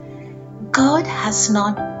God has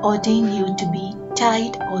not ordained you to be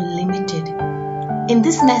tied or limited. In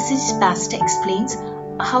this message, Pastor explains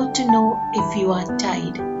how to know if you are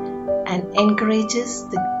tied and encourages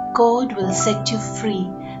that God will set you free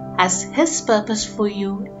as His purpose for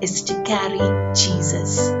you is to carry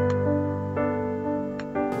Jesus.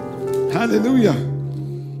 Hallelujah.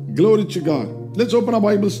 Glory to God. Let's open our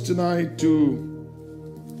Bibles tonight to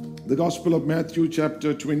the Gospel of Matthew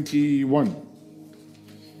chapter 21.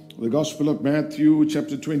 The Gospel of Matthew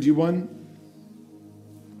chapter 21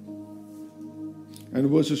 and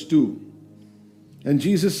verses 2. And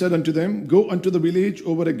Jesus said unto them, Go unto the village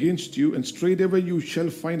over against you, and straightway you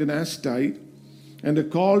shall find an ass tied, and a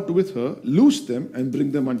colt with her. Loose them, and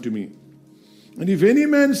bring them unto me. And if any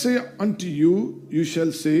man say unto you, you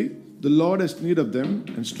shall say, The Lord has need of them,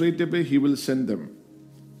 and straightway He will send them.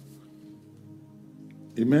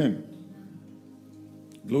 Amen.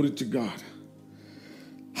 Glory to God.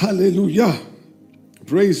 Hallelujah.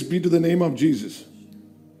 Praise be to the name of Jesus.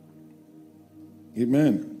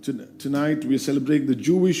 Amen. Tonight we celebrate the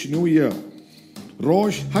Jewish New Year,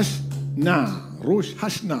 Rosh Hashanah. Rosh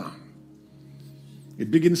Hashanah. It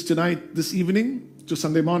begins tonight, this evening, to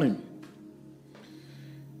Sunday morning.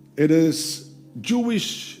 It is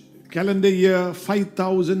Jewish calendar year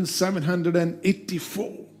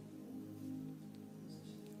 5784.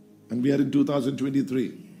 And we are in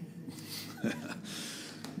 2023.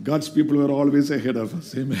 God's people were always ahead of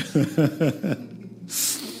us. Amen.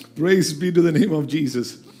 Praise be to the name of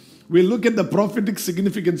Jesus. We'll look at the prophetic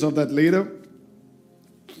significance of that later.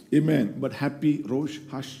 Amen. But happy Rosh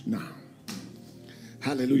Hashanah.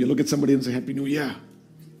 Hallelujah. Look at somebody and say, Happy New Year.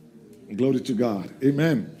 Glory to God.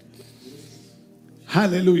 Amen.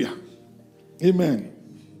 Hallelujah. Amen.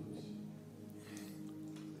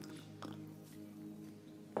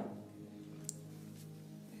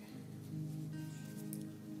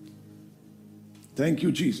 Thank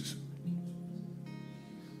you, Jesus.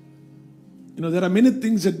 You know, there are many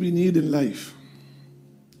things that we need in life.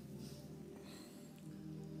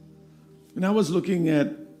 And I was looking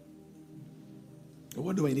at,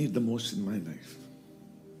 what do I need the most in my life?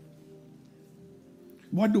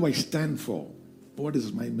 What do I stand for? What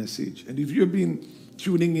is my message? And if you've been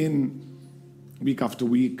tuning in week after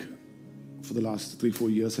week for the last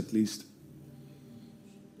 3-4 years at least,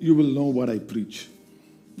 you will know what I preach,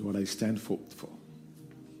 what I stand for.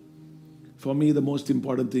 For me, the most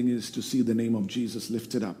important thing is to see the name of Jesus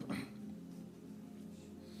lifted up.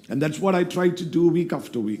 And that's what I try to do week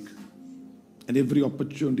after week. And every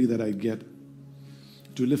opportunity that I get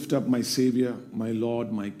to lift up my Savior, my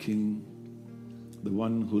Lord, my King, the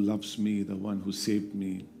one who loves me, the one who saved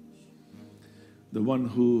me, the one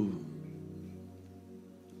who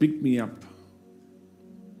picked me up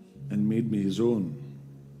and made me His own.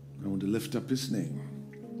 I want to lift up His name.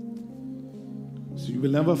 So you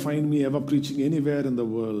will never find me ever preaching anywhere in the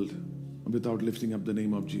world without lifting up the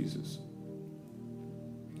name of Jesus.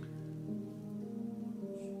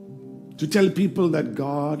 To tell people that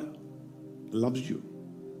God loves you,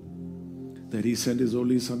 that He sent His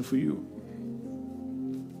only Son for you,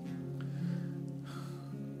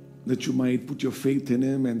 that you might put your faith in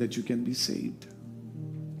Him and that you can be saved.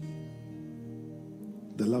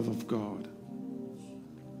 The love of God.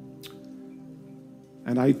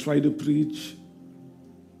 And I try to preach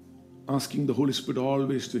asking the Holy Spirit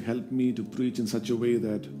always to help me to preach in such a way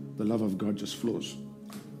that the love of God just flows.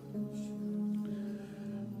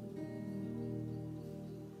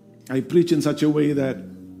 I preach in such a way that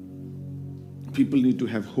people need to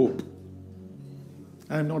have hope.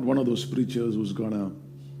 I'm not one of those preachers who's gonna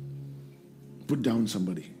put down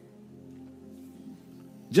somebody.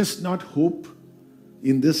 Just not hope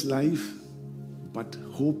in this life, but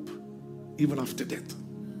hope even after death.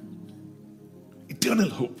 Eternal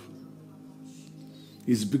hope.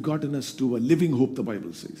 He's begotten us to a living hope, the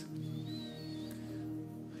Bible says.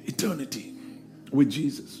 Eternity with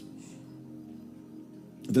Jesus.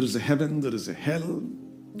 There is a heaven, there is a hell.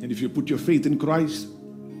 And if you put your faith in Christ,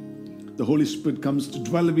 the Holy Spirit comes to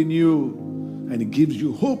dwell in you and He gives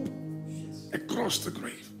you hope across the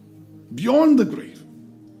grave, beyond the grave.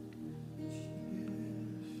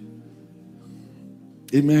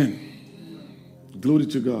 Amen. Glory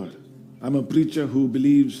to God. I'm a preacher who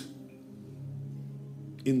believes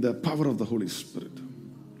in the power of the Holy Spirit.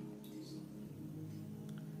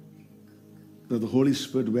 That the Holy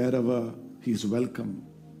Spirit, wherever He is welcome,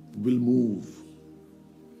 will move.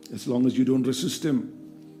 As long as you don't resist Him.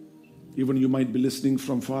 Even you might be listening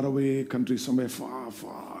from far away, country somewhere far,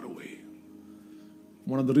 far away.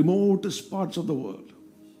 One of the remotest parts of the world.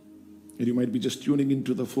 And you might be just tuning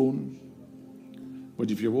into the phone.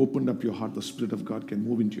 But if you've opened up your heart, the Spirit of God can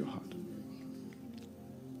move into your heart.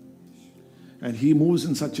 And He moves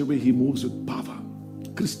in such a way, He moves with power.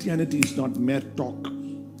 Christianity is not mere talk.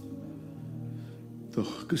 The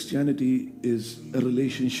Christianity is a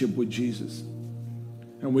relationship with Jesus.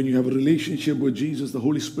 And when you have a relationship with Jesus, the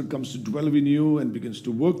Holy Spirit comes to dwell in you and begins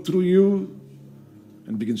to work through you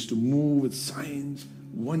and begins to move with signs,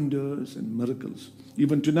 wonders, and miracles.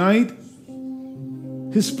 Even tonight,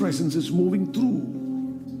 His presence is moving through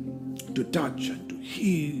to touch and to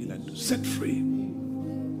heal and to set free.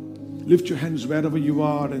 Lift your hands wherever you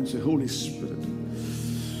are and say, Holy Spirit.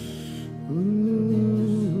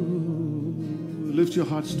 Lift your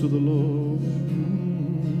hearts to the Lord.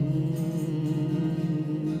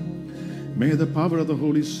 May the power of the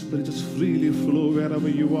Holy Spirit just freely flow wherever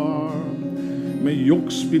you are. May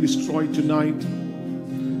yokes be destroyed tonight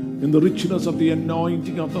in the richness of the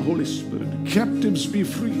anointing of the Holy Spirit. Captives be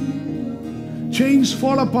free. Chains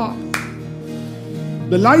fall apart.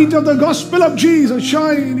 The light of the gospel of Jesus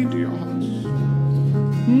shine into your hearts.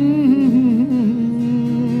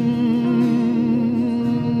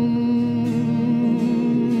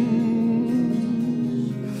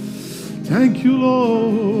 Thank you,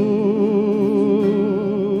 Lord.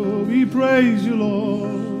 We praise you,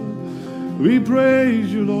 Lord. We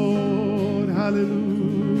praise you, Lord.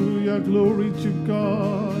 Hallelujah. Glory to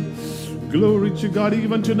God. Glory to God.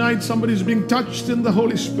 Even tonight, somebody is being touched in the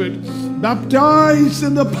Holy Spirit, baptized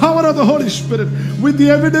in the power of the Holy Spirit, with the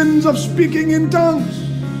evidence of speaking in tongues.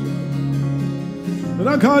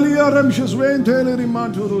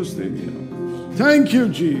 Thank you,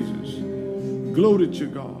 Jesus. Glory to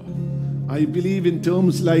God. I believe in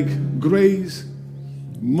terms like grace,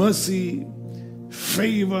 mercy,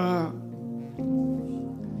 favor,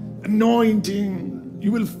 anointing.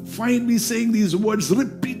 You will find me saying these words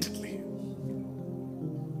repeatedly.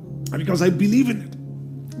 Because I believe in it.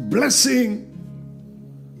 Blessing.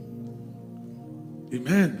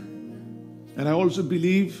 Amen. And I also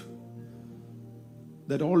believe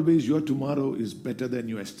that always your tomorrow is better than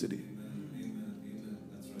your yesterday.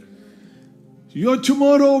 Your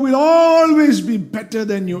tomorrow will always be better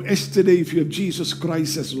than your yesterday if you have Jesus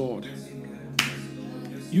Christ as Lord.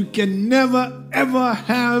 You can never ever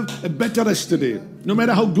have a better yesterday. No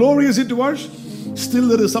matter how glorious it was, still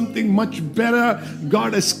there is something much better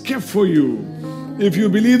God has kept for you. If you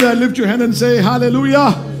believe that, lift your hand and say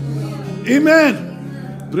hallelujah.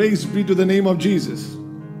 Amen. Praise be to the name of Jesus.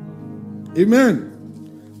 Amen.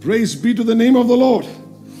 Praise be to the name of the Lord.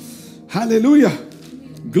 Hallelujah.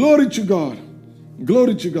 Glory to God.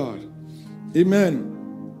 Glory to God. Amen.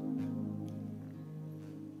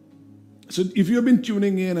 So if you have been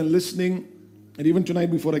tuning in and listening, and even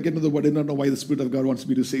tonight before I get into the word, I don't know why the Spirit of God wants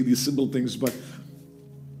me to say these simple things, but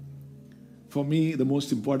for me, the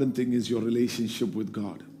most important thing is your relationship with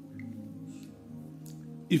God.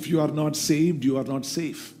 If you are not saved, you are not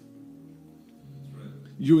safe.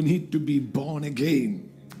 You need to be born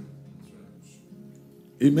again.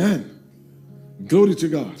 Amen. Glory to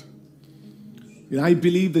God. And I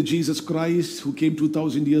believe that Jesus Christ, who came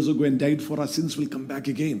 2,000 years ago and died for our sins, will come back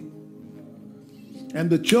again. And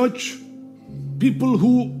the church, people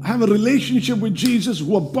who have a relationship with Jesus,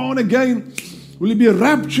 who are born again, will be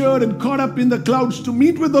raptured and caught up in the clouds to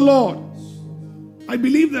meet with the Lord. I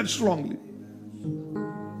believe that strongly.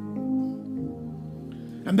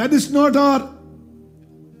 And that is not our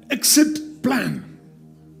exit plan.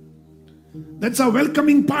 That's our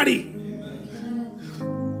welcoming party.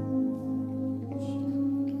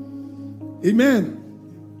 Amen.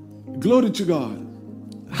 Glory to God.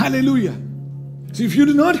 Hallelujah. So if you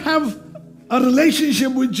do not have a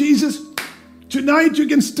relationship with Jesus, tonight you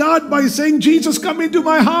can start by saying, Jesus, come into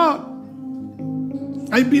my heart.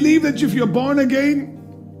 I believe that if you're born again,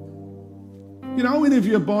 and if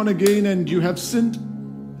you're born again and you have sinned,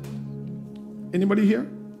 anybody here?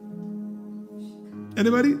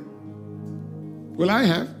 Anybody? Well, I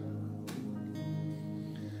have.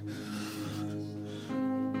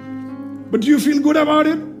 But do you feel good about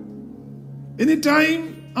it?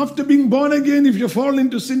 Anytime after being born again, if you fall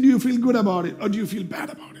into sin, do you feel good about it? Or do you feel bad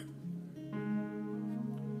about it?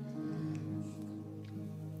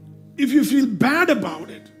 If you feel bad about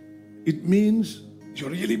it, it means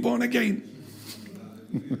you're really born again.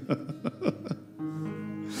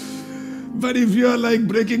 But if you're like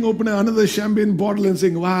breaking open another champagne bottle and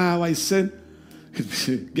saying, wow, I sinned,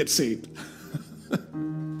 get saved.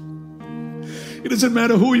 It doesn't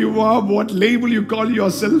matter who you are, what label you call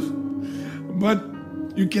yourself, but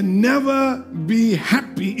you can never be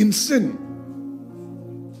happy in sin.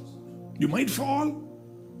 You might fall,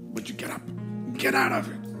 but you get up, get out of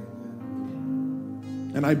it.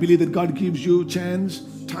 And I believe that God gives you a chance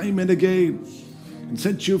time and again and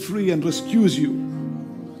sets you free and rescues you.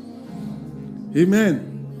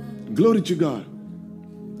 Amen. Glory to God.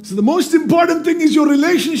 So the most important thing is your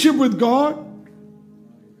relationship with God.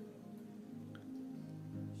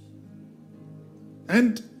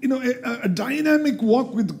 And a dynamic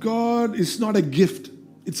walk with God is not a gift.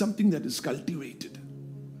 It's something that is cultivated.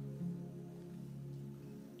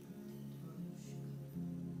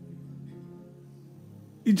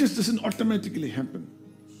 It just doesn't automatically happen.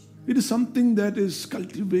 It is something that is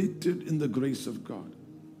cultivated in the grace of God.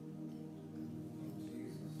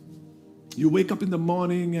 You wake up in the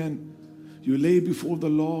morning and you lay before the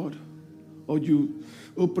Lord, or you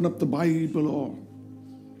open up the Bible, or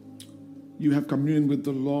you have communion with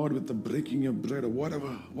the Lord with the breaking of bread, or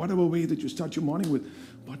whatever way that you start your morning with.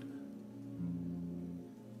 But,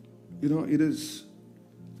 it is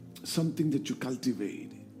something that you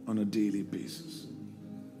cultivate on a daily basis.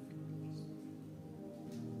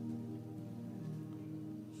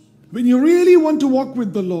 When you really want to walk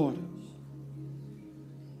with the Lord,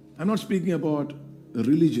 I'm not speaking about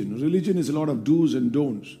religion. Religion is a lot of do's and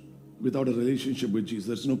don'ts without a relationship with Jesus.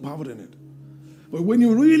 There's no power in it. But when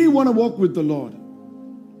you really want to walk with the Lord,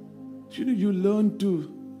 you learn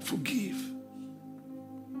to forgive.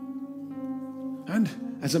 And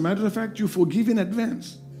as a matter of fact, you forgive in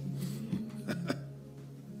advance.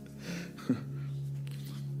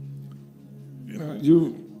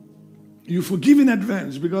 You forgive in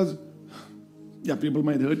advance because, people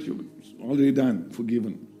might hurt you. It's already done,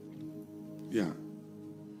 forgiven. Yeah.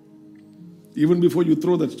 Even before you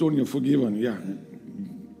throw that stone, you're forgiven. Yeah.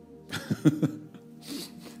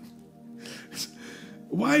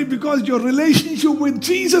 Why? Because your relationship with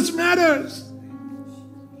Jesus matters.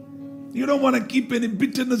 You don't want to keep any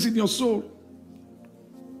bitterness in your soul.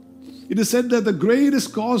 It is said that the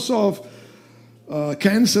greatest cause of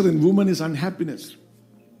cancer in women is unhappiness.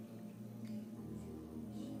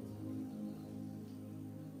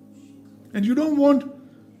 And you don't want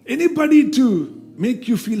anybody to make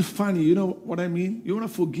you feel funny. You know what I mean? You want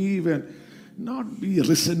to forgive and not be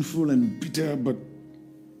resentful and bitter, but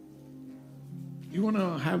you want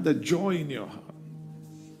to have that joy in your heart.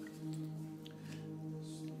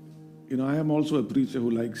 I am also a preacher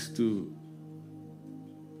who likes to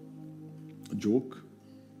joke,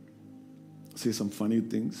 say some funny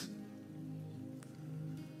things.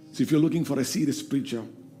 So if you're looking for a serious preacher,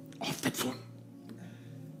 off that phone.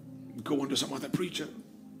 Go on to some other preacher.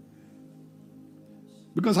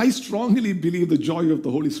 Because I strongly believe the joy of the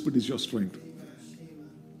Holy Spirit is your strength.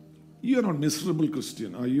 You're not miserable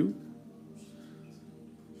Christian, are you?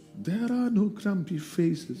 There are no grumpy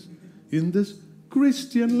faces in this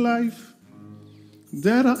Christian life.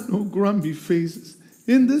 There are no grumpy faces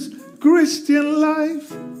in this Christian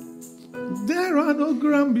life. There are no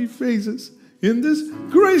grumpy faces in this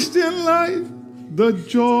Christian life. The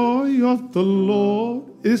joy of the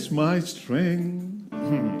Lord is my strength.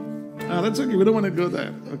 That's okay. We don't want to go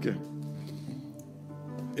there. Okay.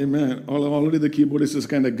 Amen. Already the keyboardist is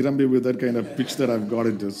kind of grumpy with that kind of pitch that I've got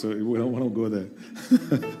into, so we don't want to go there.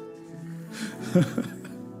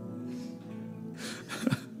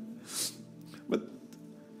 But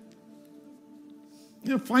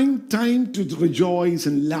find time to rejoice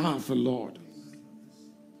and laugh a lot.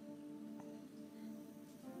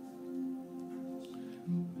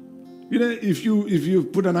 If you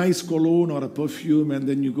put a nice cologne or a perfume and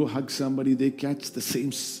then you go hug somebody, they catch the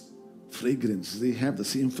same fragrance. They have the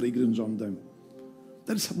same fragrance on them.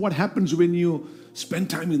 That's what happens when you spend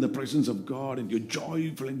time in the presence of God and you're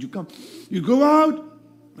joyful and you go out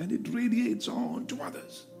and it radiates on to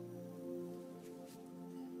others.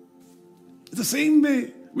 It's the same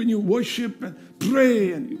way when you worship and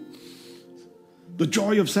pray and the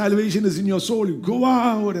joy of salvation is in your soul. You go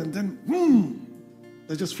out and then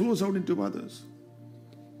that just flows out into others.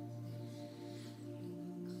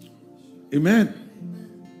 Amen.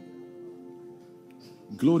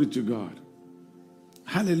 Glory to God.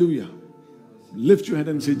 Hallelujah. Lift your head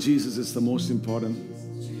and say, Jesus is the most important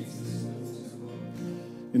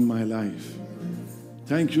in my life.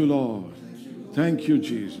 Thank you, Lord. Thank you,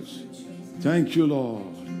 Jesus. Thank you,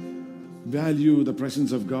 Lord. Value the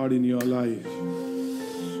presence of God in your life.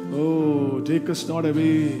 Oh, take us not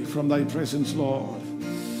away from thy presence, Lord.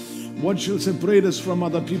 What shall separate us from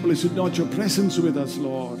other people? Is it not your presence with us,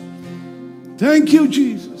 Lord? Thank you,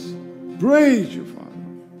 Jesus. Praise you, Father.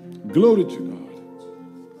 Glory to God.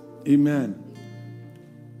 Amen.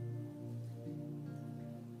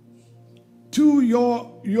 You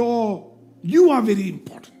are very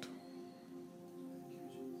important.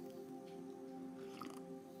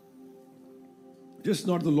 Just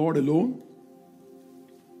not the Lord alone.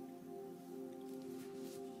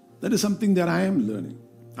 That is something that I am learning.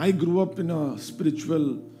 I grew up in a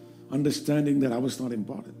spiritual understanding that I was not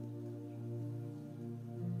important.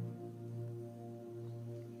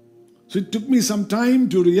 So it took me some time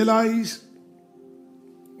to realize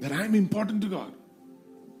that I'm important to God.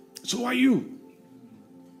 So are you.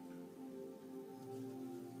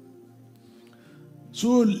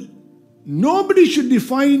 So nobody should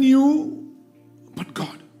define you but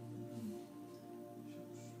God.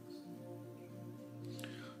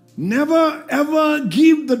 Never ever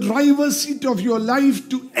give the driver's seat of your life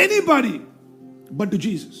to anybody but to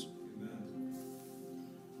Jesus.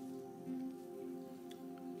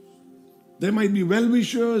 There might be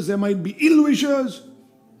well-wishers, there might be ill-wishers,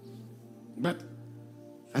 but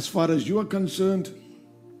as far as you are concerned,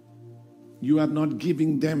 you are not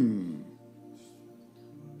giving them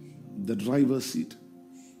the driver's seat.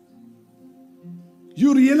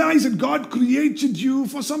 You realize that God created you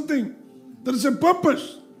for something. There is a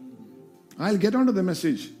purpose. I'll get onto the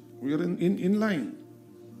message. We are in line.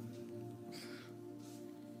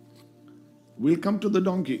 We'll come to the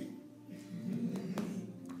donkey.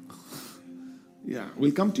 Yeah,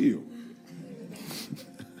 we'll come to you.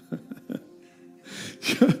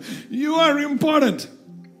 You are important.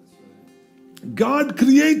 God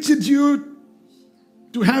created you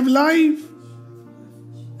to have life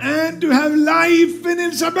and to have life in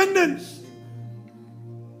its abundance.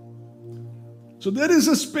 So there is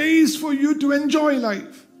a space for you to enjoy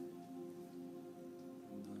life.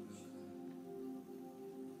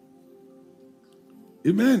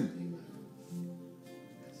 Amen.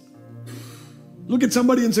 Look at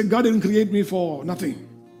somebody and say, God didn't create me for nothing.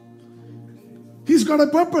 He's got a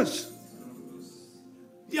purpose.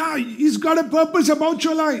 Yeah, He's got a purpose about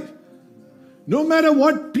your life. No matter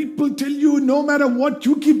what people tell you, no matter what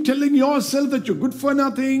you keep telling yourself that you're good for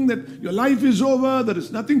nothing, that your life is over, there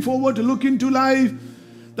is nothing forward to look into life,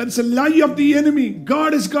 that's a lie of the enemy.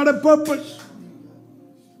 God has got a purpose.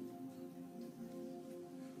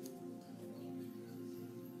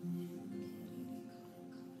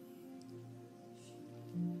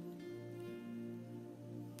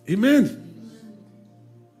 Amen.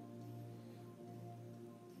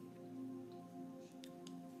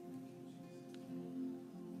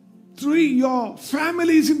 Three, your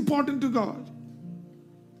family is important to God.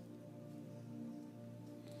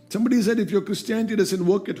 Somebody said if your Christianity doesn't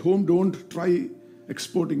work at home, don't try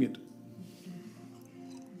exporting it.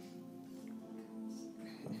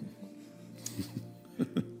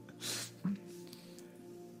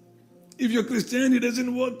 If your Christianity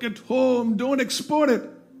doesn't work at home, don't export it.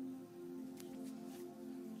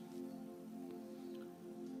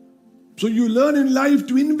 So you learn in life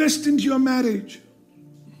to invest into your marriage,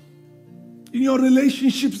 in your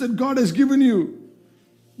relationships that God has given you.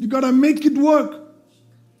 You got to make it work.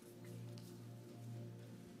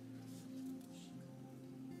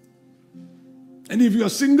 And if you are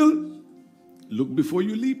single, look before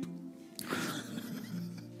you leap.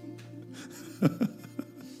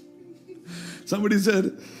 Somebody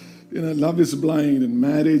said, love is blind and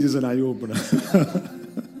marriage is an eye-opener.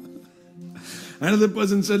 Another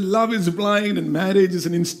person said, love is blind and marriage is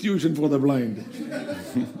an institution for the blind.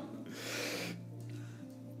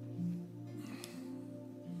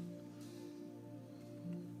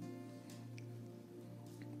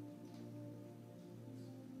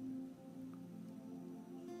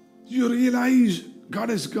 You realize God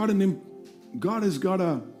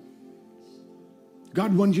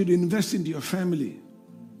wants you to invest into your family.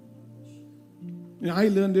 I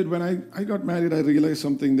learned it when I got married. I realized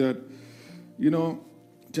something that,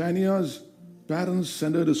 Tania's parents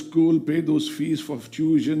sent her to school, paid those fees for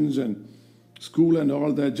tuitions and school and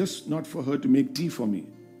all that, just not for her to make tea for me.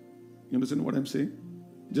 You understand what I'm saying?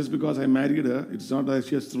 Just because I married her, it's not that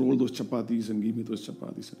she has to roll those chapatis and give me those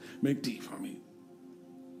chapatis. Make tea for me.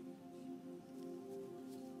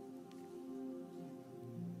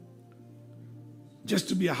 Just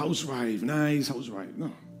to be a housewife, nice housewife.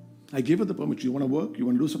 No. I gave her the permission. You want to work? You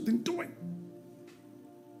want to do something? Do it.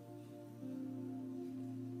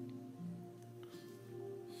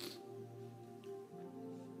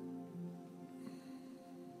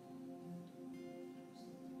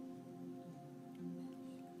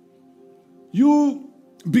 You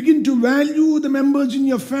begin to value the members in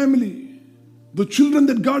your family. The children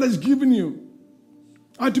that God has given you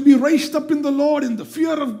are to be raised up in the Lord in the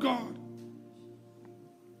fear of God.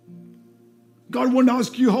 God won't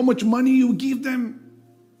ask you how much money you give them.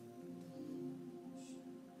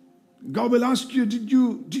 God will ask you, did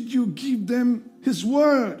you give them His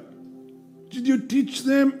word? Did you teach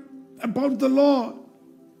them about the Lord?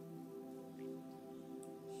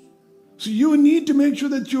 So you need to make sure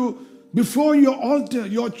that before your altar,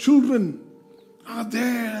 your children are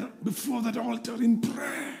there before that altar in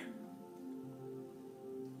prayer.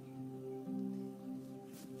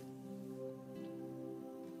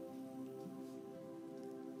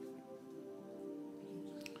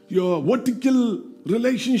 your vertical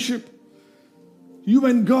relationship, you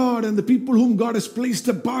and God and the people whom God has placed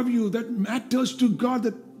above you, that matters to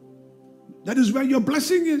God. That is where your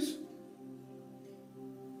blessing is.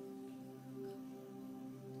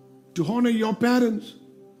 To honor your parents,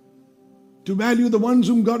 to value the ones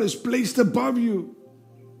whom God has placed above you.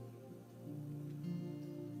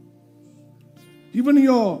 Even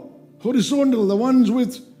your horizontal, the ones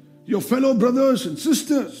with your fellow brothers and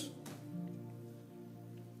sisters.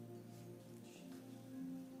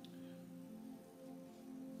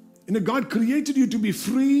 God created you to be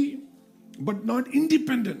free, but not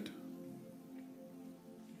independent.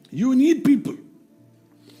 You need people.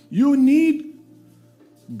 You need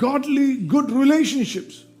godly, good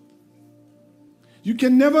relationships. You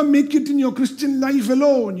can never make it in your Christian life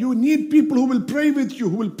alone. You need people who will pray with you,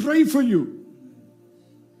 who will pray for you.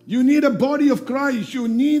 You need a body of Christ. You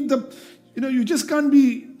need you just can't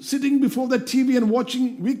be sitting before the TV and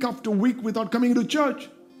watching week after week without coming to church.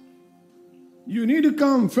 You need to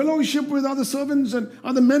come, fellowship with other servants and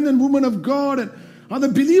other men and women of God and other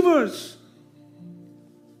believers.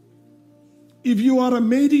 If you are a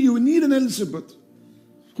Mary, you need an Elizabeth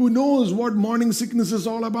who knows what morning sickness is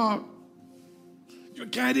all about. You're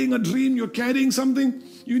carrying a dream, you're carrying something.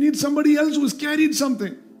 You need somebody else who's carried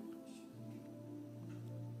something.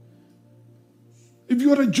 If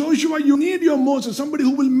you are a Joshua, you need your Moses, somebody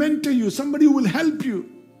who will mentor you, somebody who will help you.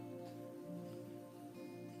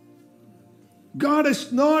 God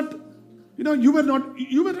is not, you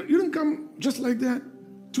didn't come just like that.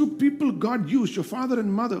 Two people God used, your father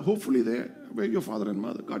and mother. Hopefully there, where your father and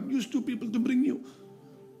mother. God used two people to bring you.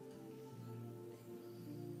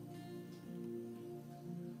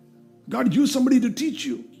 God used somebody to teach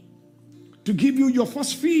you, to give you your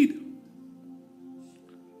first feed,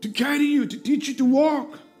 to carry you, to teach you to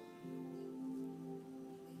walk.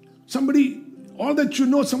 Somebody, all that you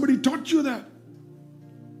know, somebody taught you that.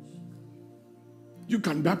 You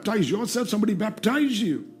can't baptize yourself, somebody baptized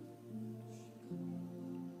you.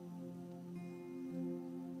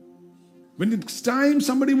 When it's time,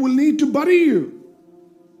 somebody will need to bury you.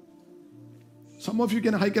 Some of you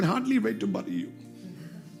I can hardly wait to bury you.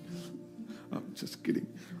 I'm just kidding.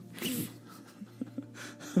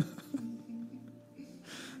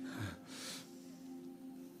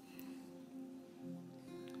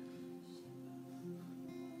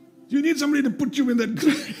 You need somebody to put you in that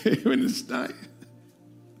grave when it's time.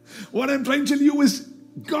 What I'm trying to tell you is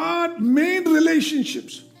God made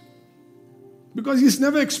relationships because He's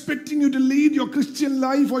never expecting you to lead your Christian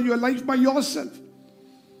life or your life by yourself.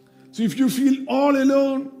 So if you feel all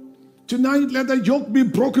alone, tonight let the yoke be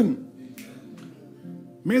broken.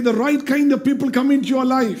 May the right kind of people come into your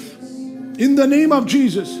life. In the name of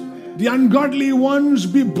Jesus, the ungodly ones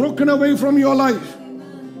be broken away from your life.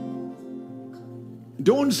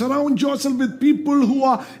 Don't surround yourself with people who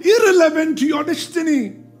are irrelevant to your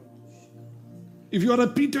destiny. If you are a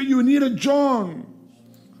Peter, you need a John.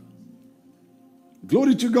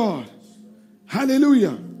 Glory to God.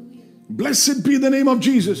 Hallelujah. Blessed be the name of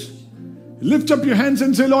Jesus. Lift up your hands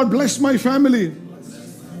and say, Lord, bless my family.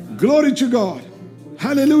 Glory to God.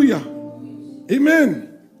 Hallelujah.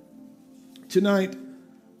 Amen. Tonight,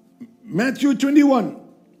 Matthew 21.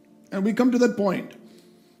 And we come to that point.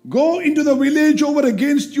 Go into the village over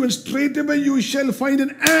against you, and straightway you shall find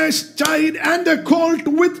an ass tied and a colt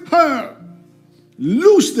with her.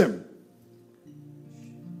 Loose them.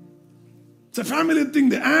 It's a family thing.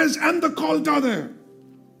 The ass and the colt are there.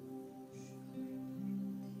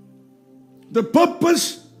 The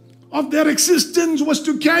purpose of their existence was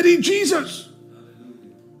to carry Jesus.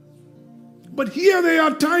 But here they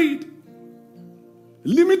are tied,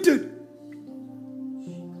 limited.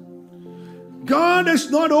 God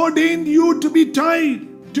has not ordained you to be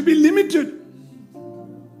tied, to be limited.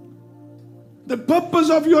 The purpose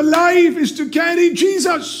of your life is to carry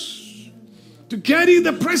Jesus, to carry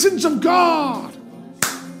the presence of God.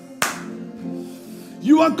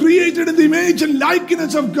 You are created in the image and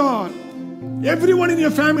likeness of God. Everyone in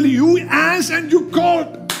your family, you asked and you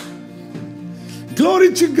called.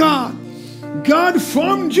 Glory to God. God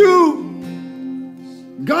formed you.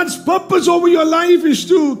 God's purpose over your life is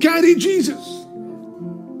to carry Jesus.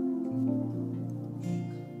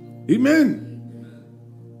 Amen.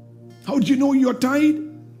 How do you know you're tied?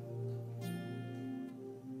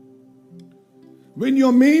 When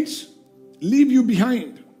your mates leave you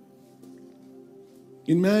behind.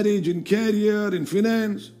 In marriage, in career, in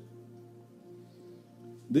finance.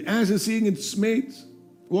 The ass is seeing its mates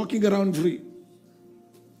walking around free.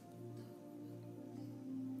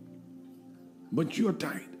 But you are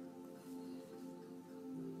tied.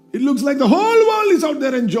 It looks like the whole world is out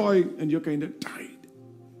there enjoying, and you're kind of tied.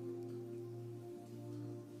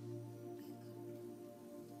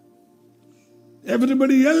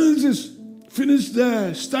 Everybody else is finished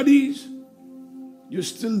their studies. You're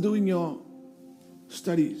still doing your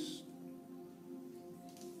studies.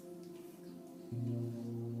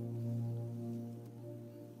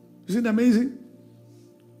 Isn't it amazing?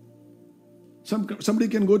 Somebody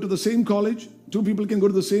can go to the same college. Two people can go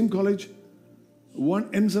to the same college. One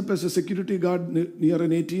ends up as a security guard near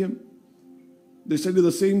an ATM. They study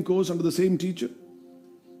the same course under the same teacher.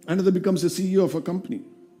 Another becomes a CEO of a company.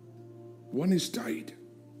 One is tied.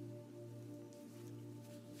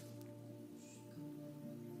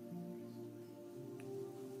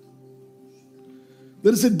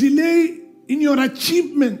 There is a delay in your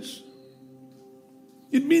achievements.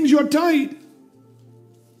 It means you're tied.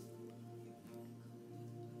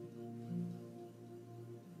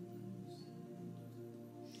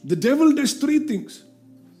 The devil does three things.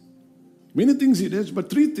 Many things he does, but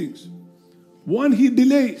three things. One, he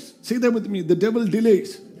delays. Say that with me. The devil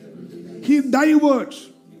delays. He diverts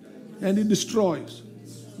and he destroys.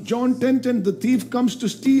 John 10:10, the thief comes to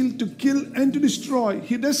steal, to kill, and to destroy.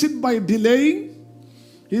 He does it by delaying.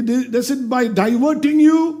 He does it by diverting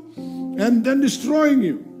you and then destroying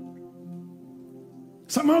you.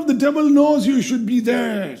 Somehow the devil knows you should be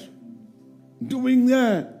there, doing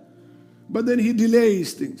that. But then he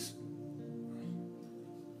delays things.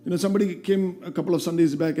 Somebody came a couple of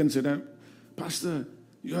Sundays back and said, Pastor,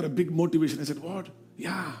 you are a big motivation. I said, what?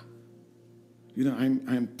 Yeah.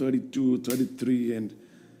 I'm 32, 33 and,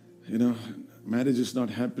 marriage is not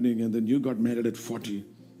happening. And then you got married at 40.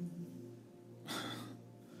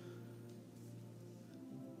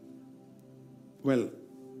 Well,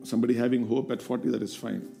 somebody having hope at 40, that is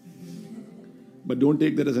fine. But don't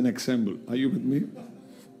take that as an example. Are you with me?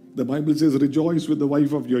 The Bible says, rejoice with the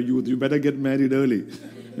wife of your youth. You better get married early.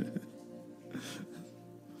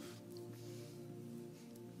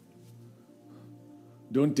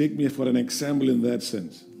 Don't take me for an example in that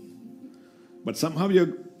sense. But somehow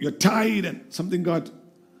you're tired and something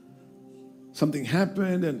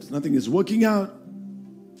happened and nothing is working out.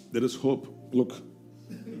 There is hope. Look.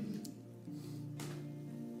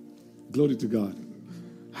 Glory to God.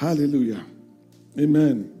 Hallelujah.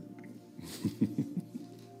 Amen.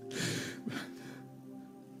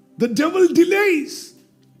 The devil delays.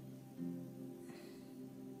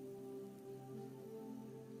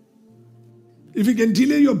 If he can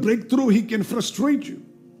delay your breakthrough, he can frustrate you.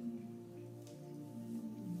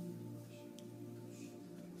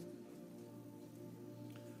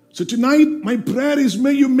 So tonight, my prayer is,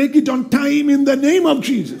 may you make it on time in the name of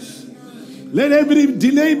Jesus. Let every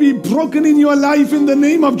delay be broken in your life in the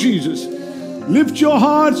name of Jesus. Lift your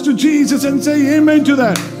hearts to Jesus and say amen to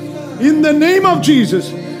that. In the name of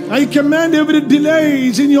Jesus, I command every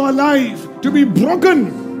delays in your life to be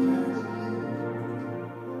broken.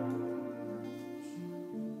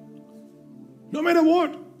 No matter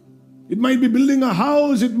what. It might be building a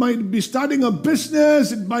house, it might be starting a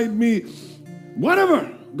business, it might be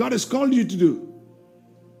whatever God has called you to do.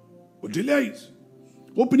 But delays.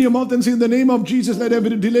 Open your mouth and say, in the name of Jesus, let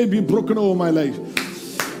every delay be broken over my life.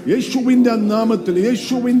 Yeshuvinda namatil,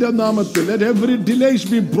 Yeshuvinda namatil. Let every delays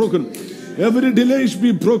be broken. Every delays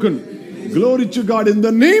be broken. Glory to God in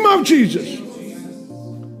the name of Jesus.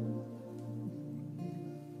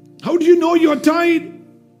 How do you know you're tied?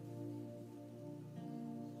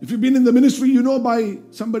 If you've been in the ministry, you know by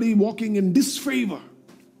somebody walking in disfavor.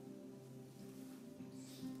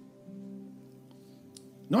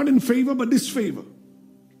 Not in favor, but disfavor.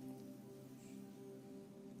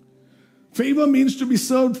 Favor means to be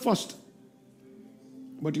served first.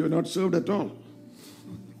 But you're not served at all.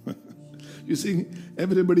 You see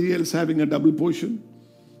everybody else having a double portion,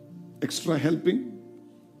 extra helping.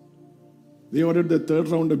 They ordered the third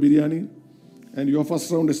round of biryani and your first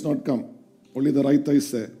round has not come. Only the raita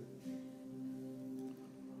is there.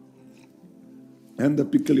 And the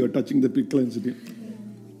pickle, you're touching the pickle and sitting.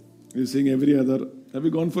 You're seeing every other. Have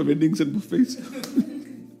you gone for weddings and buffets?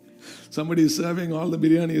 Somebody is serving, all the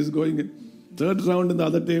biryani is going in. Third round in the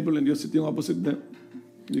other table and you're sitting opposite them.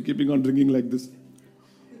 You're keeping on drinking like this.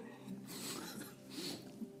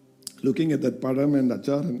 Looking at that padam and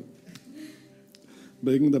achar and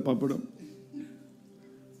breaking the papadam.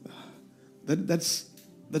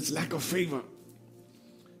 That's lack of favor.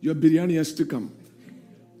 Your biryani has to come.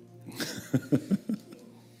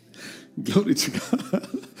 Glory to God.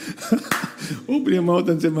 Open your mouth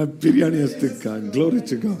and say, my biryani has to come. Glory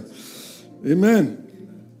to God. Amen.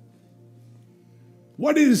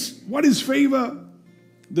 What is favor?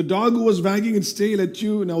 The dog who was wagging its tail at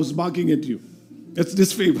you and I was barking at you. That's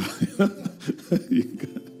disfavor.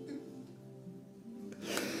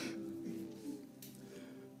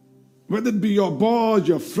 Whether it be your boss,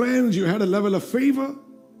 your friends, you had a level of favor,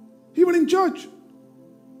 even in church.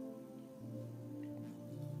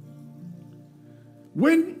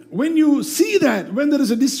 When you see that, when there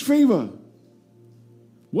is a disfavor,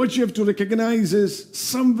 what you have to recognize is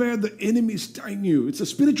somewhere the enemy is tying you. It's a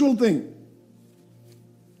spiritual thing.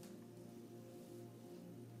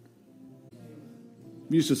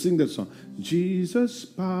 We used to sing that song. Jesus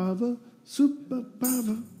power, super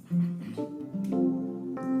power.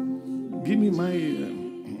 Give me my...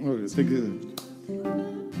 okay, take it.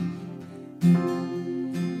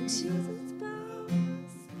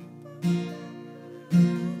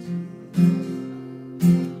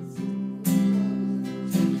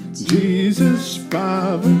 Jesus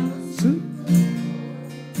power.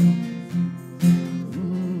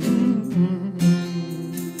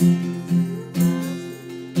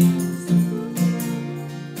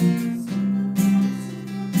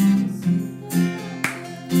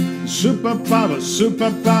 Superpower,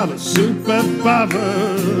 superpower,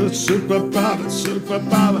 superpower, superpower,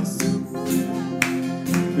 superpower.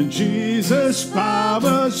 Jesus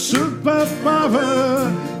power,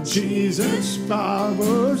 superpower. Jesus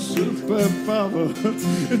power, superpower.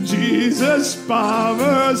 Jesus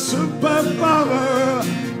power, superpower.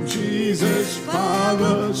 Jesus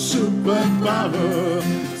power, superpower.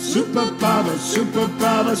 Superpower,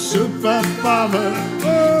 superpower, superpower.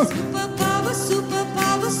 Oh. Superpower,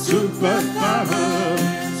 superpower,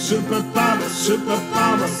 Superpower,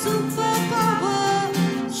 superpower, superpower,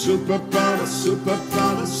 superpower,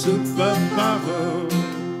 superpower, superpower.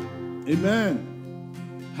 Amen.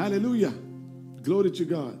 Hallelujah. Glory to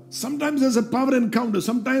God. Sometimes there's a power encounter.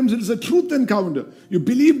 Sometimes it's a truth encounter. You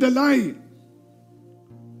believe the lie.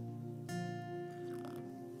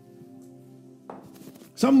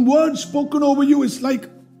 Some words spoken over you is like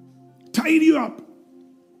tied you up.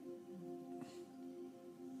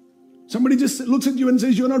 Somebody just looks at you and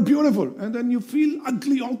says, you're not beautiful. And then you feel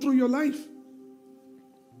ugly all through your life.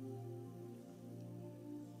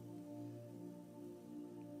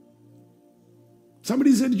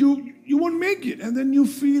 Somebody said, you won't make it. And then you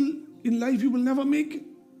feel in life you will never make it.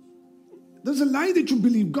 There's a lie that you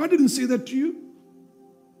believe. God didn't say that to you.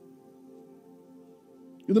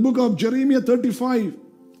 In the book of Jeremiah 35,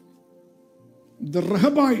 the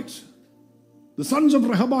Rehabites, the sons of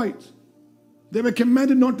Rehabites, they were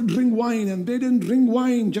commanded not to drink wine, and they didn't drink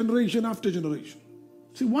wine generation after generation.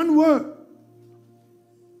 See, one word.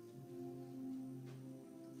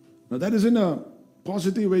 Now that is in a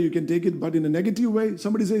positive way, you can take it, but in a negative way,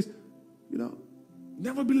 somebody says,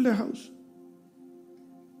 never build a house.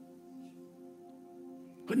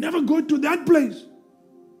 But never go to that place.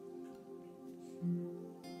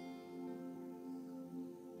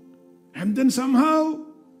 And then somehow,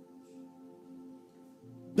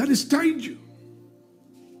 that has tied you.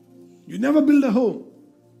 You never build a home.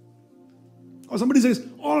 Or somebody says,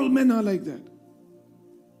 all men are like that.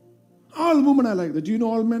 All women are like that. Do you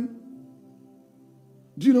know all men?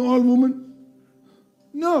 Do you know all women?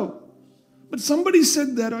 No. But somebody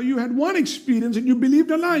said that, or you had one experience and you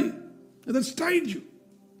believed a lie. And that's tied you.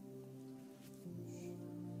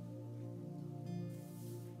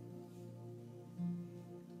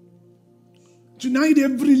 Tonight,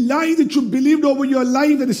 every lie that you believed over your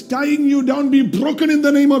life that is tying you down be broken in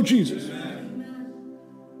the name of Jesus.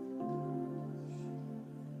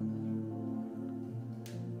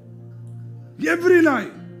 Every lie.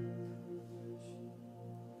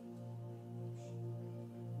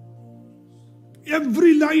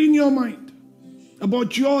 Every lie in your mind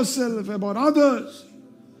about yourself, about others,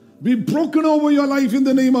 be broken over your life in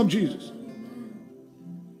the name of Jesus.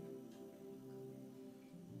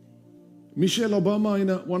 Michelle Obama, in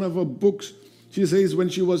one of her books, she says when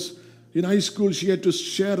she was in high school, she had to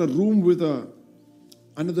share a room with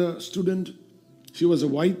another student. She was a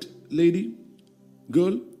white lady,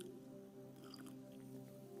 girl.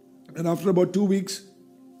 And after about 2 weeks,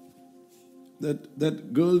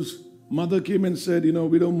 that girl's mother came and said,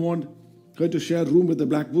 we don't want her to share a room with a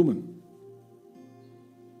black woman.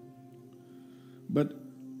 But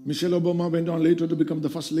Michelle Obama went on later to become the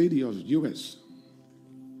first lady of US.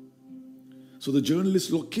 So the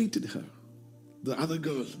journalist located her, the other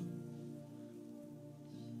girl.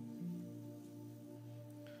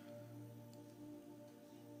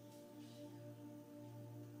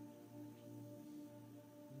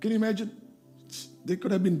 Can you imagine? They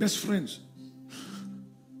could have been best friends.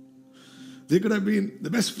 They could have been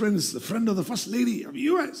the best friends, the friend of the first lady of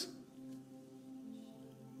US.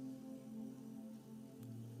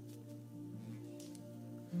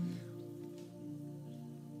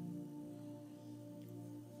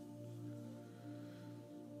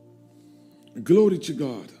 Glory to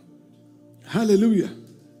God. Hallelujah.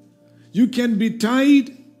 You can be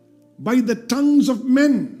tied by the tongues of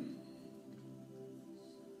men.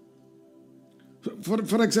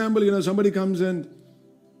 For example, somebody comes and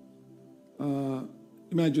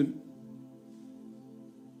imagine,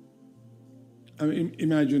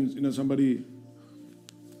 somebody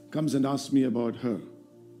comes and asks me about her.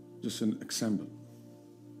 Just an example.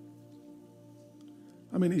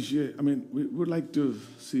 We would like to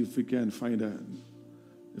see if we can find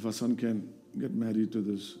if our son can get married to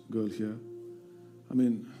this girl here.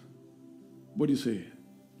 What do you say?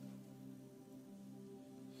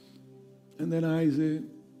 And then I say,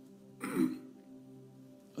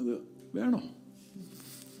 Veno.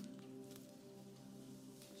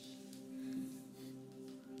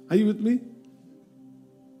 Are you with me?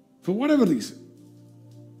 For whatever reason.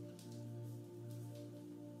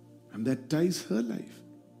 And that ties her life.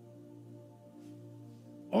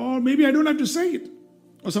 Or maybe I don't have to say it.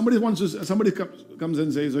 Or somebody comes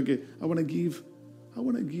and says, okay, I want to give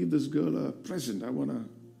this girl a present. I want to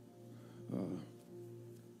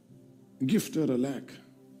gift her a lakh.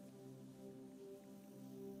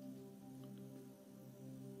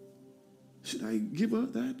 Should I give her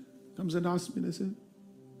that? Comes and asks me, and I say,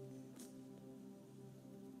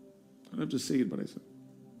 I don't have to say it, but I say,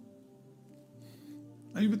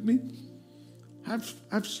 are you with me?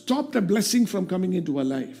 I've stopped a blessing from coming into her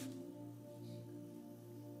life.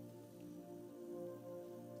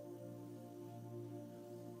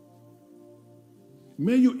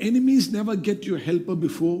 May your enemies never get your helper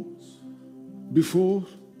before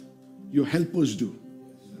your helpers do.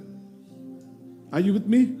 Are you with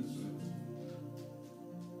me?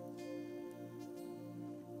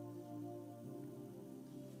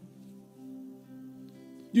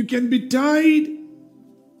 You can be tied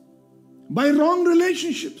by wrong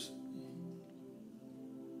relationships.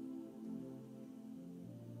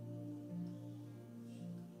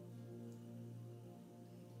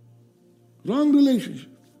 Wrong relationship.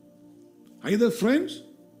 Either friends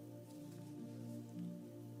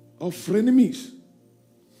or frenemies.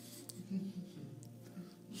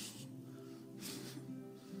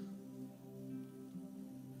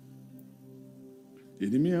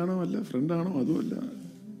 Enemy-ആണോ അല്ല ഫ്രണ്ടാണോ അതുമല്ല.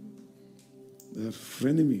 They are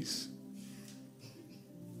frenemies.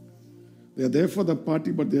 They are there for the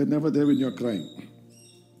party, but they are never there when you are crying.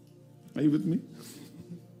 Are you with me?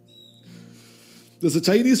 There's a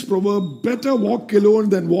Chinese proverb, better walk alone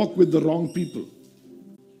than walk with the wrong people.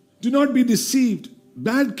 Do not be deceived.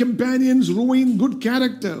 Bad companions ruin good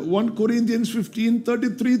character. 1 Corinthians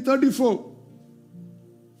 15:33-34.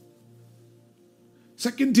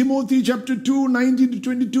 2 Timothy chapter 2,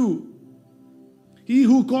 19-22. He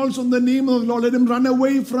who calls on the name of the Lord, let him run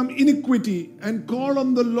away from iniquity and call on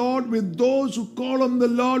the Lord with those who call on the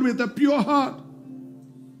Lord with a pure heart.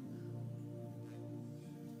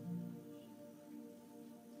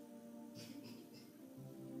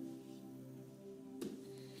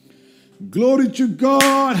 Glory to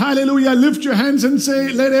God. Hallelujah. Lift your hands and say,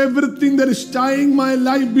 let everything that is tying my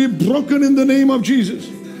life be broken in the name of Jesus.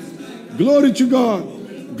 Glory to God.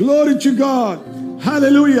 Glory to God.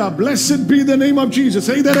 Hallelujah. Blessed be the name of Jesus.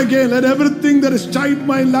 Say that again. Let everything that has tied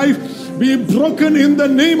my life be broken in the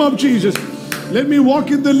name of Jesus. Let me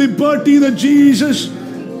walk in the liberty that Jesus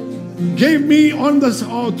gave me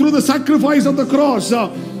through the sacrifice of the cross.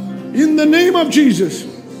 In the name of Jesus.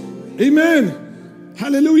 Amen.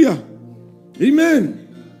 Hallelujah. Amen.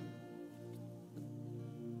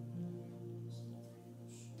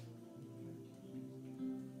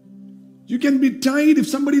 You can be tied if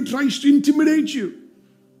somebody tries to intimidate you.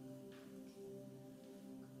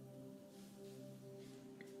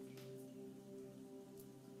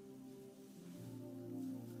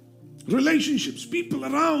 Relationships, people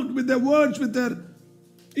around with their words, with their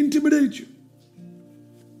intimidate you.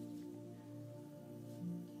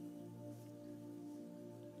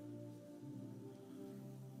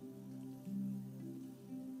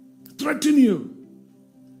 Threaten you.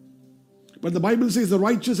 But the Bible says the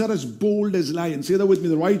righteous are as bold as lions. Say that with me.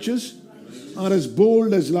 The righteous are as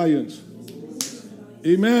bold as lions.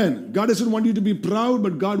 Amen. God doesn't want you to be proud,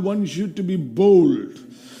 but God wants you to be bold.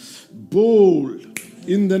 Bold.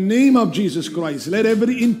 In the name of Jesus Christ. Let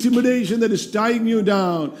every intimidation that is tying you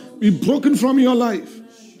down be broken from your life.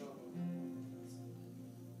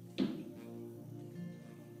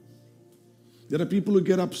 There are people who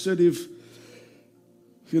get upset if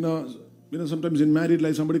sometimes in married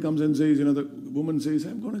life, somebody comes and says, the woman says,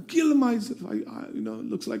 I'm going to kill myself.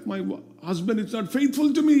 Looks like my husband is not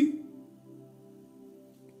faithful to me.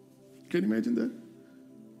 Can you imagine that?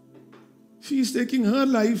 She is taking her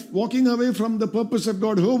life, walking away from the purpose of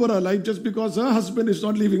God over her life just because her husband is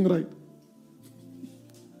not living right.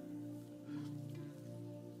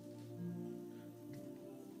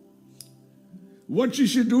 What she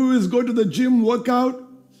should do is go to the gym, work out,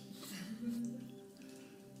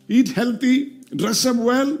 eat healthy, dress up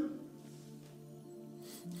well.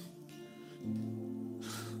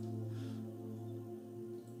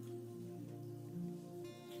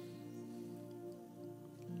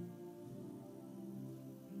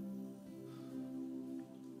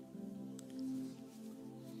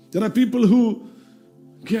 There are people who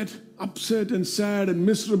get upset and sad and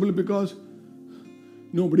miserable because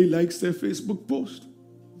nobody likes their Facebook post.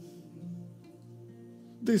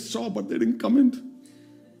 They saw, but they didn't comment.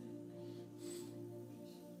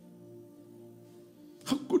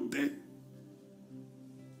 How could they?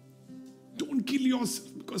 Don't kill yourself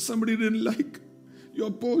because somebody didn't like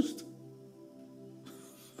your post.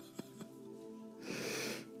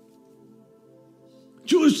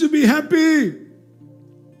 Choose to be happy.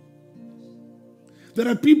 There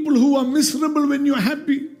are people who are miserable when you're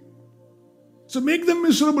happy. So make them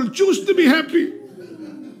miserable. Choose to be happy.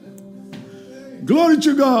 Glory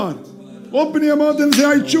to God. Open your mouth and say,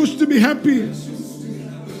 I choose to be happy.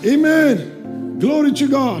 Amen. Glory to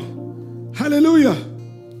God. Hallelujah.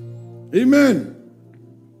 Amen.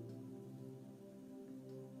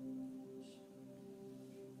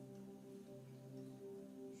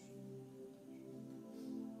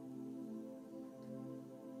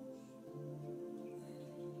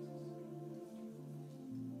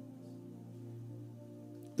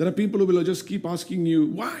 There are people who will just keep asking you,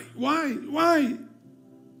 why?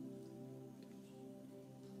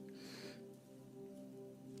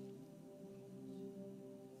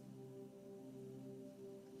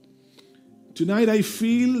 Tonight I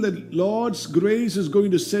feel that Lord's grace is going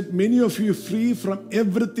to set many of you free from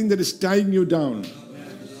everything that is tying you down.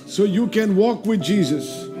 So you can walk with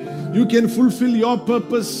Jesus. You can fulfill your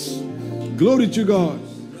purpose. Glory to God.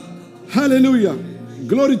 Hallelujah.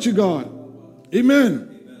 Glory to God. Amen.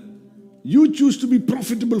 You choose to be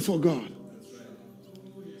profitable for God.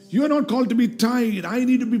 You are not called to be tied. I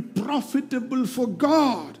need to be profitable for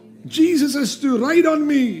God. Jesus has to ride on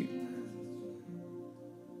me.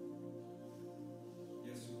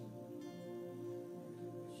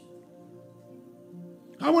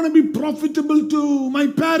 I want to be profitable to my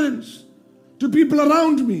parents, to people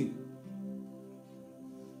around me.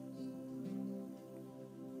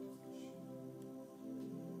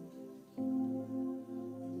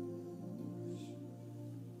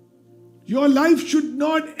 Your life should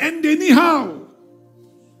not end anyhow.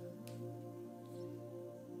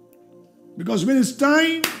 Because when it's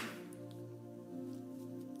time,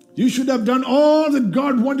 you should have done all that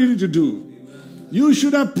God wanted you to do. You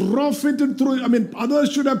should have profited through,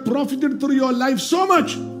 others should have profited through your life so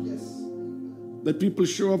much that people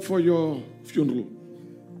show up for your funeral.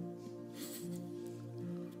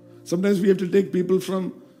 Sometimes we have to take people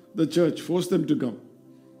from the church, force them to come.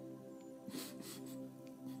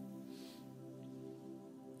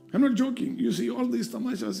 I'm not joking. You see all these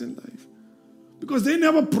tamashas in life. Because they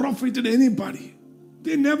never profited anybody.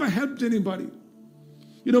 They never helped anybody.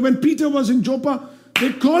 You know, when Peter was in Joppa,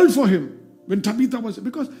 they called for him. When Tabitha was,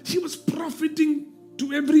 because she was profiting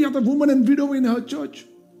to every other woman and widow in her church.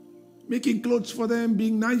 Making clothes for them,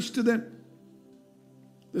 being nice to them.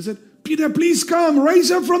 They said, Peter, please come, rise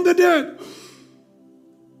her from the dead.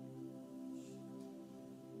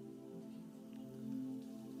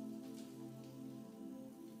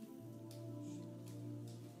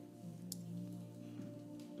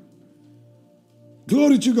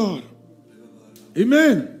 Glory to God.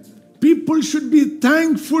 Amen. People should be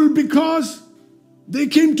thankful because they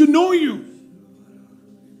came to know you.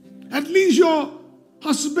 At least your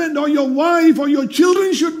husband or your wife or your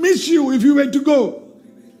children should miss you if you were to go.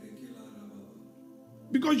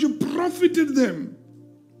 Because you profited them.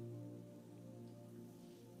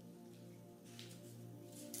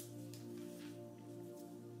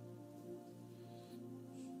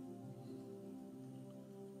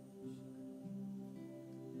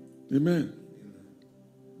 Amen.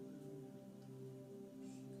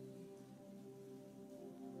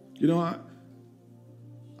 You know,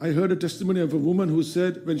 I heard a testimony of a woman who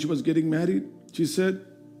said when she was getting married, she said,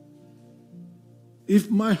 if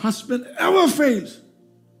my husband ever fails,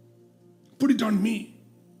 put it on me.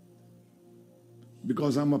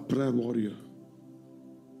 Because I'm a prayer warrior.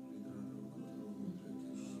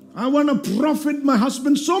 I want to profit my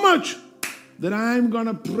husband so much that I'm going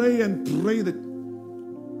to pray and pray that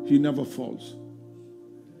he never falls.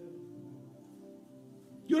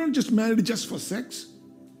 You're not just married just for sex.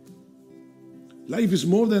 Life is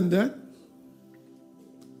more than that.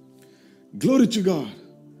 Glory to God.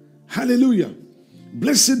 Hallelujah.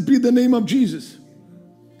 Blessed be the name of Jesus.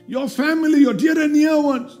 Your family, your dear and near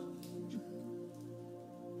ones.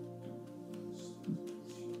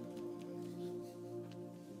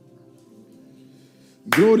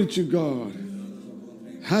 Glory to God.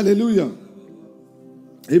 Hallelujah.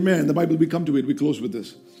 Amen. The Bible, we come to it. We close with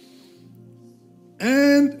this.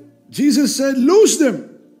 And Jesus said, loose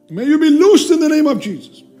them. May you be loosed in the name of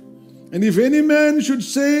Jesus. And if any man should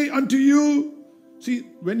say unto you, see,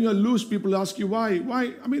 when you are loose, people ask you why.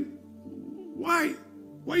 Why? I mean, why?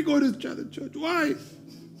 Why go to the church? Why?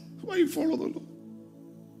 Why you follow the Lord?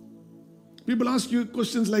 People ask you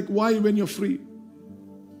questions like, why when you're free?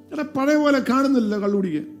 I'm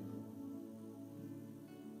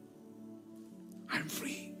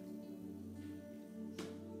free.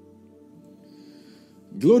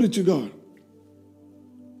 Glory to God.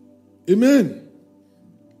 Amen.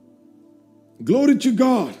 Glory to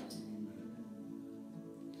God.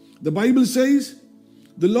 The Bible says,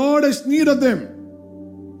 the Lord has need of them.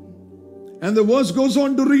 And the verse goes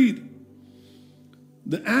on to read,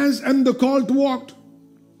 the ass and the colt walked,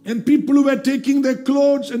 and people who were taking their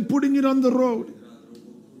clothes and putting it on the road.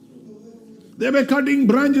 They were cutting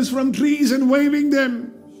branches from trees and waving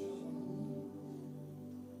them.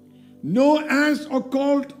 No ass or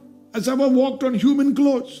colt has ever walked on human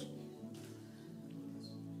clothes.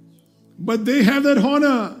 But they have that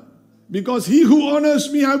honor, because he who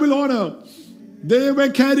honors me, I will honor. They were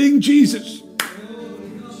carrying Jesus.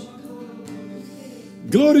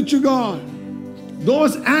 Glory to God.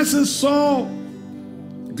 Those asses saw,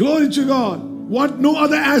 glory to God, what no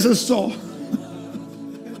other asses saw.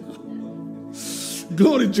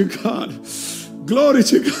 Glory to God. Glory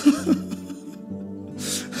to God.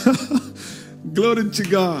 Glory to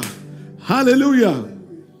God. Hallelujah.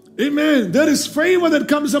 Amen. There is favor that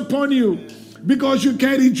comes upon you because you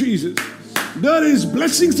carry Jesus. There is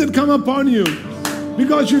blessings that come upon you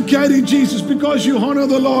because you carry Jesus, because you honor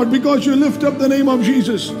the Lord, because you lift up the name of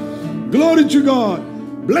Jesus. Glory to God.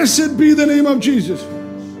 Blessed be the name of Jesus.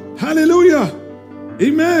 Hallelujah.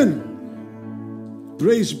 Amen.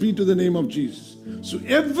 Praise be to the name of Jesus. So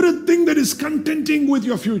everything that is contending with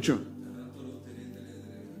your future,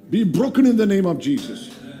 be broken in the name of Jesus.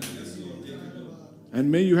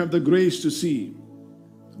 And may you have the grace to see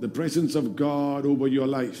the presence of God over your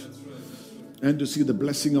life and to see the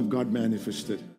blessing of God manifested.